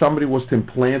let's say somebody was to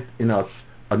implant in us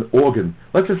an organ.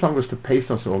 Let's say somebody was to paste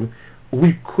us an organ.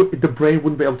 The brain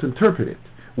wouldn't be able to interpret it.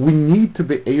 We need to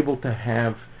be able to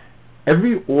have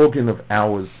every organ of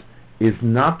ours is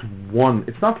not one.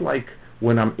 It's not like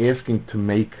when I'm asking to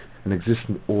make an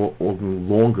existing organ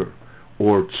longer,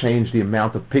 or change the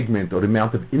amount of pigment or the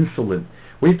amount of insulin.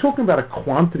 When you're talking about a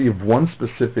quantity of one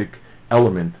specific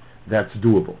element, that's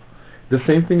doable. The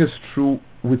same thing is true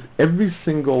with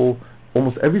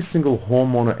almost every single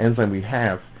hormone or enzyme we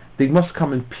have. They must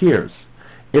come in pairs.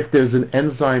 If there's an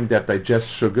enzyme that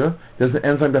digests sugar, there's an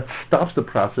enzyme that stops the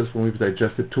process when we've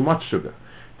digested too much sugar.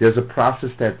 There's a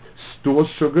process that stores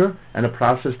sugar and a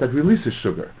process that releases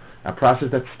sugar, a process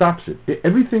that stops it.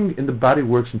 Everything in the body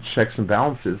works in checks and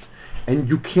balances, and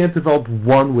you can't develop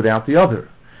one without the other.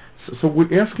 So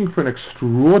we're asking for an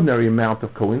extraordinary amount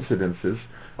of coincidences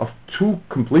of two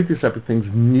completely separate things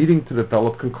needing to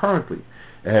develop concurrently.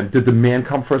 Did the man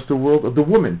come first to the world, or the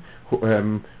woman?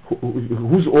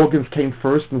 Whose organs came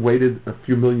first and waited a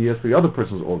few million years for the other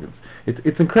person's organs?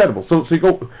 It's incredible. So you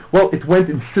go, well, it went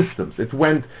in systems. It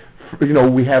went,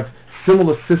 we have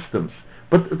similar systems.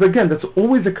 But again, that's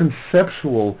always a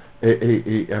conceptual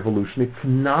evolution. It's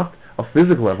not a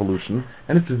physical evolution,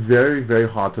 and it's very, very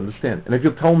hard to understand. And if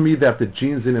you tell me that the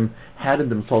genes in him had in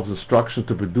themselves instructions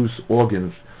to produce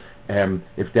organs,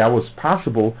 if that was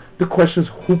possible, the question is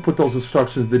who put those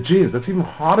instructions in the genes? That's even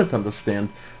harder to understand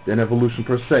than evolution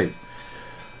per se.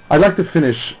 I'd like to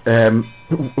finish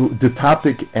the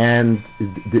topic and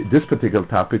this particular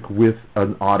topic with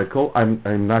an article.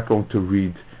 I'm not going to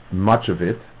read much of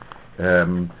it,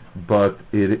 but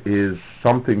it is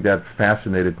something that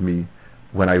fascinated me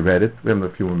when I read it. We have a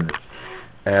few more minutes.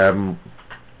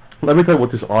 Let me tell you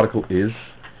what this article is,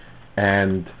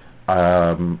 and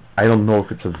I don't know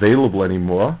if it's available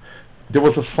anymore. There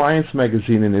was a science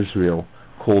magazine in Israel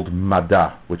called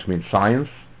Mada, which means science.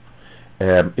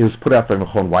 It was put out by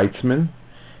Mechon Weizmann.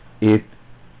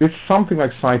 It's something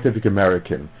like Scientific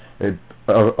American.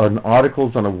 An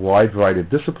articles on a wide variety of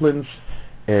disciplines.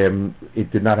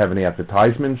 It did not have any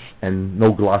advertisements and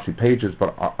no glossy pages,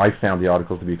 but I found the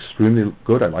articles to be extremely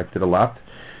good. I liked it a lot.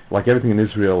 Like everything in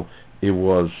Israel, it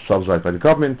was subsidized by the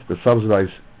government. The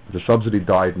subsidy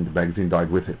died and the magazine died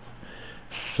with it.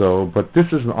 But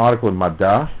this is an article in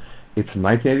Mada. It's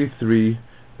 1983.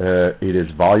 It is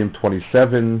volume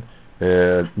 27,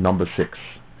 number 6.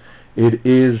 It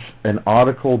is an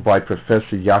article by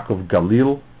Professor Yaakov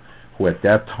Galil, who at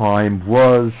that time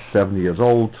was 70 years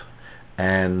old,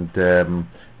 and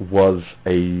was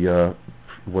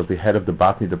the head of the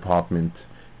botany department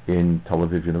in Tel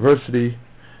Aviv University.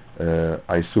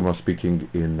 I assume I'm speaking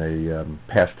in a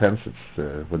past tense.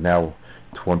 We're now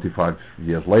 25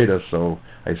 years later, so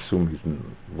I assume he's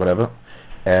in whatever.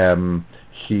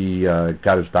 He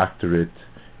got his doctorate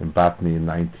in botany in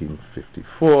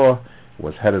 1954,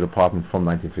 was head of the department from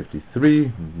 1953,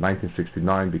 in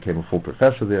 1969 became a full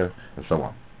professor there, and so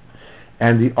on.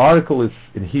 And the article is,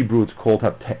 in Hebrew, it's called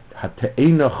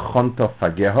Hate'ena Chonta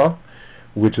Fageha,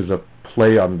 which is a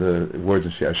play on the words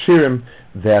of Shir Hashirim,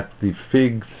 that the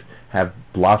figs have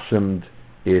blossomed.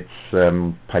 Its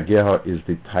Pageha is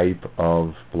the type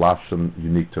of blossom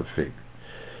unique to a fig.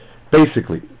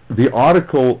 Basically, the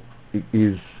article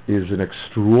is an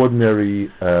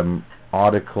extraordinary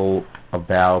article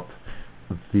about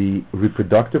the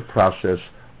reproductive process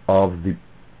of the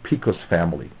Picus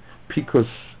family. Picus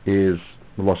is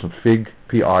the Lashon fig,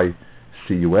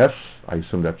 P-I-C-U-S. I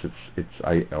assume that's it's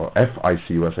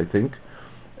F-I-C-U-S, I think.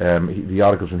 The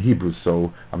article's in Hebrew,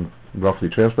 so I'm roughly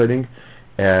translating.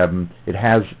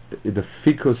 The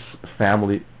ficus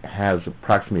family has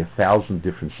approximately 1,000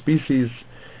 different species,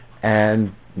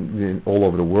 and all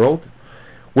over the world.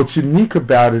 What's unique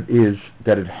about it is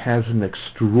that it has an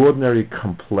extraordinary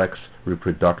complex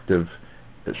reproductive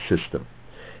system.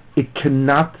 It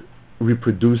cannot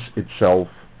reproduce itself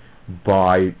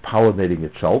by pollinating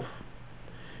itself.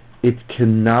 It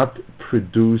cannot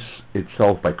produce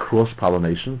itself by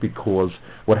cross-pollination, because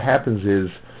what happens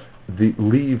is the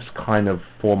leaves kind of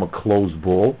form a closed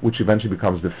ball, which eventually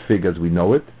becomes the fig as we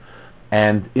know it.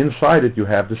 And inside it you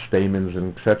have the stamens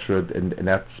and etc., and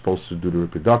that's supposed to do the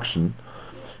reproduction.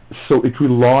 So it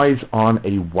relies on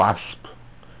a wasp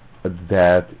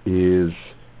that does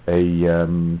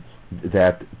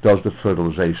the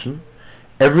fertilization.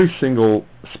 Every single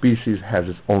species has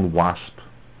its own wasp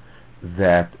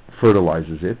that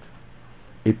fertilizes it.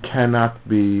 It cannot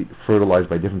be fertilized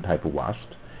by a different type of wasp.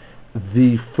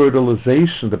 The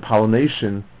fertilization, the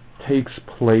pollination, takes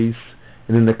place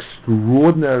in an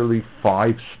extraordinarily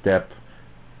 5-step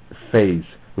phase,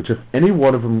 which if any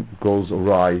one of them goes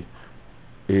awry,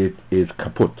 it is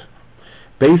kaput.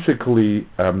 Basically,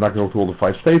 I'm not going to go through all the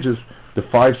 5 stages. The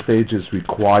 5 stages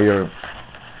require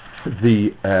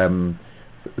the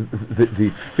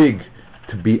fig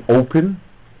to be open,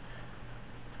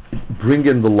 bring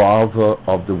in the larva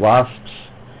of the wasps.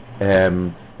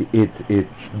 It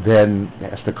then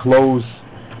has to close.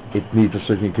 It needs a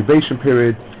certain incubation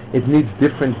period. It needs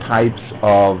different types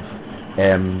of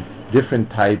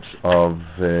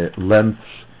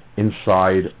lengths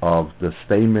inside of the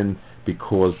stamen,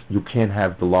 because you can't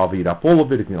have the larva eat up all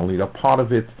of it. It can only eat up part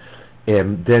of it.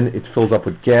 And then it fills up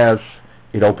with gas.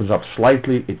 It opens up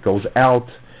slightly. It goes out.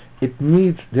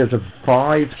 There's a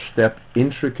 5-step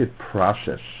intricate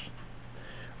process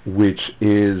which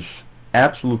is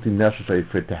absolutely necessary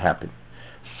for it to happen.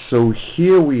 So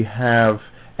here we have,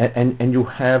 and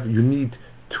you need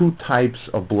 2 types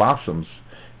of blossoms,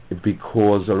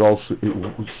 because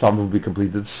some will be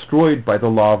completely destroyed by the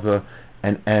larva,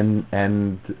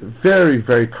 and very,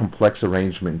 very complex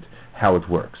arrangement how it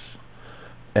works.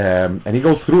 And he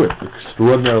goes through it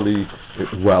extraordinarily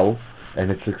well, and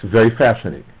it's very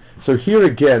fascinating. So here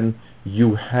again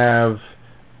you have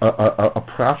a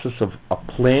process of a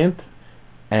plant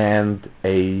and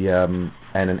an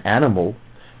animal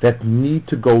that need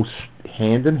to go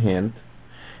hand in hand,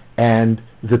 and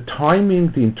the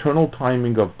timing, the internal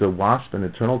timing of the wasp and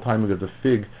internal timing of the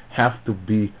fig have to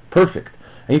be perfect.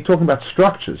 And you're talking about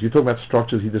structures. He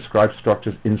describes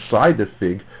structures inside the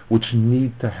fig which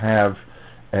need to have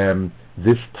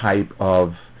this type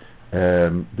of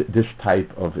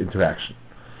interaction.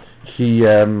 He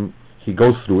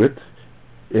goes through it.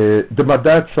 The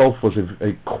Maddah itself was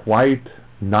a quite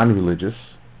non-religious,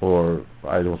 or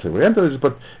I don't want to say religious,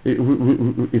 but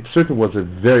it certainly was a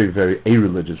very, very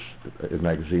a-religious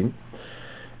magazine.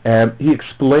 He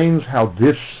explains how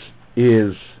this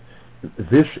is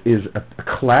a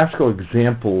classical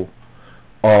example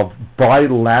of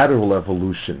bilateral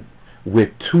evolution,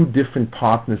 where 2 different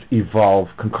partners evolve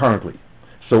concurrently.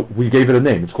 So we gave it a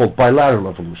name. It's called bilateral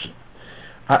evolution.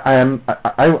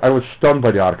 I was stunned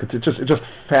by the article. It's just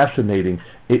fascinating.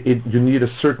 You need a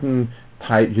certain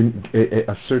type,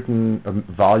 a certain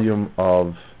volume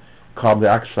of carbon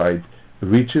dioxide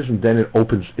reaches, and then it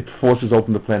forces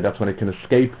open the plant. That's when it can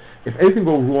escape. If anything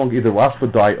goes wrong, either wasp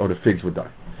would die or the figs would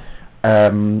die.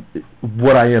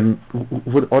 What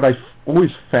I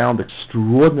always found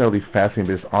extraordinarily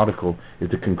fascinating in this article is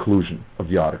the conclusion of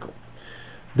the article.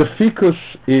 The ficus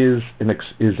is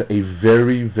a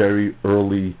very, very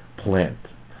early plant,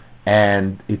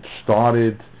 and it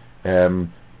started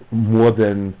more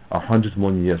than 100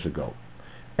 million years ago.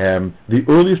 The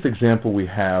earliest example we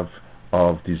have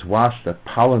of these wasps that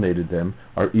pollinated them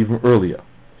are even earlier.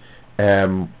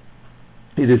 It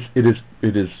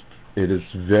is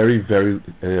very, very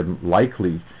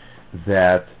likely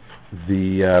that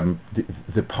the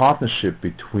partnership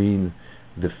between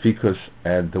the ficus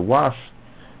and the wasp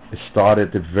started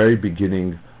at the very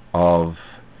beginning of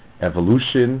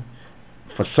evolution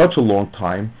for such a long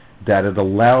time that it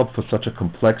allowed for such a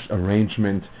complex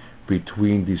arrangement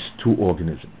between these 2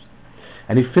 organisms.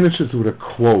 And he finishes with a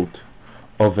quote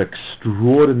of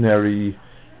extraordinary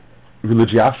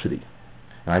religiosity.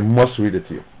 And I must read it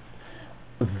to you.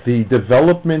 The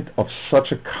development of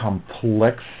such a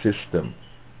complex system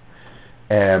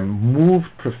moved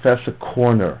Professor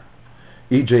Corner,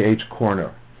 E.J.H.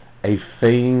 Corner, a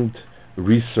famed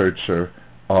researcher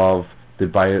of the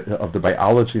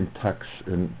biology and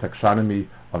taxonomy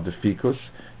of the ficus,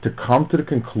 to come to the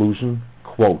conclusion,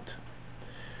 quote,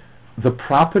 the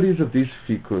properties of these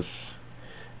ficus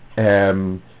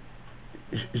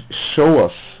show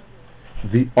us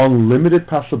the unlimited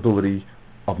possibility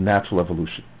of natural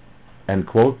evolution. End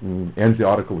quote, and ends the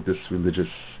article with this religious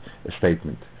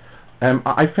statement.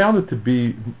 I found it to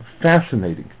be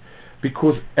fascinating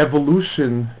because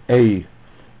evolution,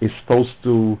 is supposed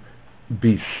to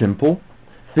be simple.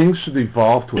 Things should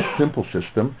evolve to a simple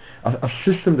system. A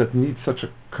system that needs such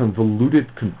a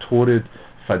convoluted, contorted,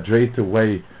 fadreta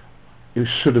way, it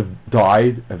should have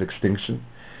died of extinction.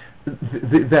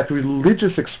 That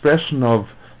religious expression of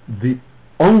the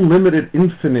unlimited,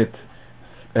 infinite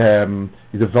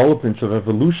developments of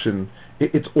evolution,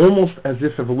 it's almost as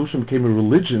if evolution became a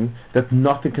religion that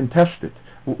nothing can test it.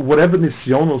 Whatever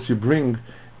nisyonos you bring,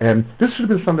 this should have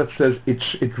been something that says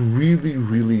it really,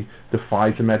 really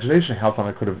defies imagination. How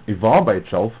something could have evolved by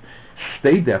itself,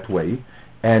 stayed that way,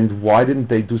 and why didn't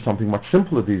they do something much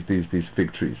simpler? These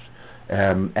fig trees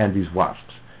and these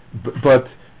wasps, but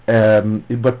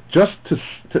just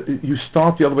you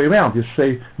start the other way around. You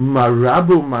say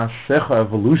marabu masecha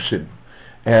evolution.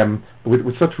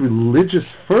 With such religious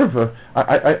fervor,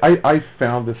 I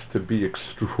found this to be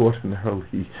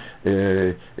extraordinarily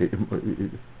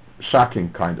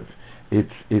shocking, kind of.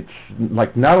 It's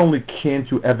like, not only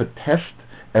can't you ever test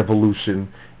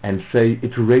evolution and say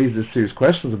it raises serious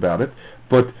questions about it,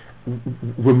 but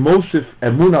remosif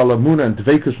emuna al emuna and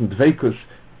dveikus,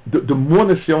 the more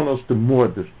nisyonos, the more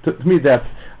this. To me, that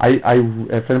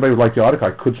if anybody would like the article,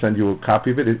 I could send you a copy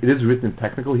of it. It is written in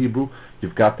technical Hebrew.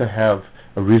 You've got to have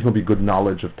a reasonably good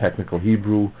knowledge of technical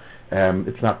Hebrew.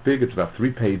 It's not big; it's about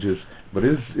 3 pages, but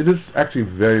it is actually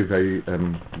very, very.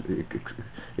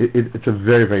 It's a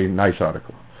very, very nice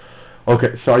article.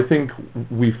 Okay, so I think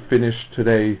we finished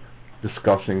today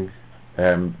discussing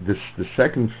the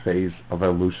second phase of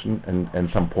evolution and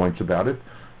some points about it,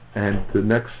 and the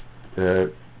next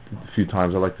few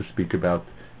times I'd like to speak about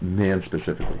man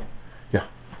specifically.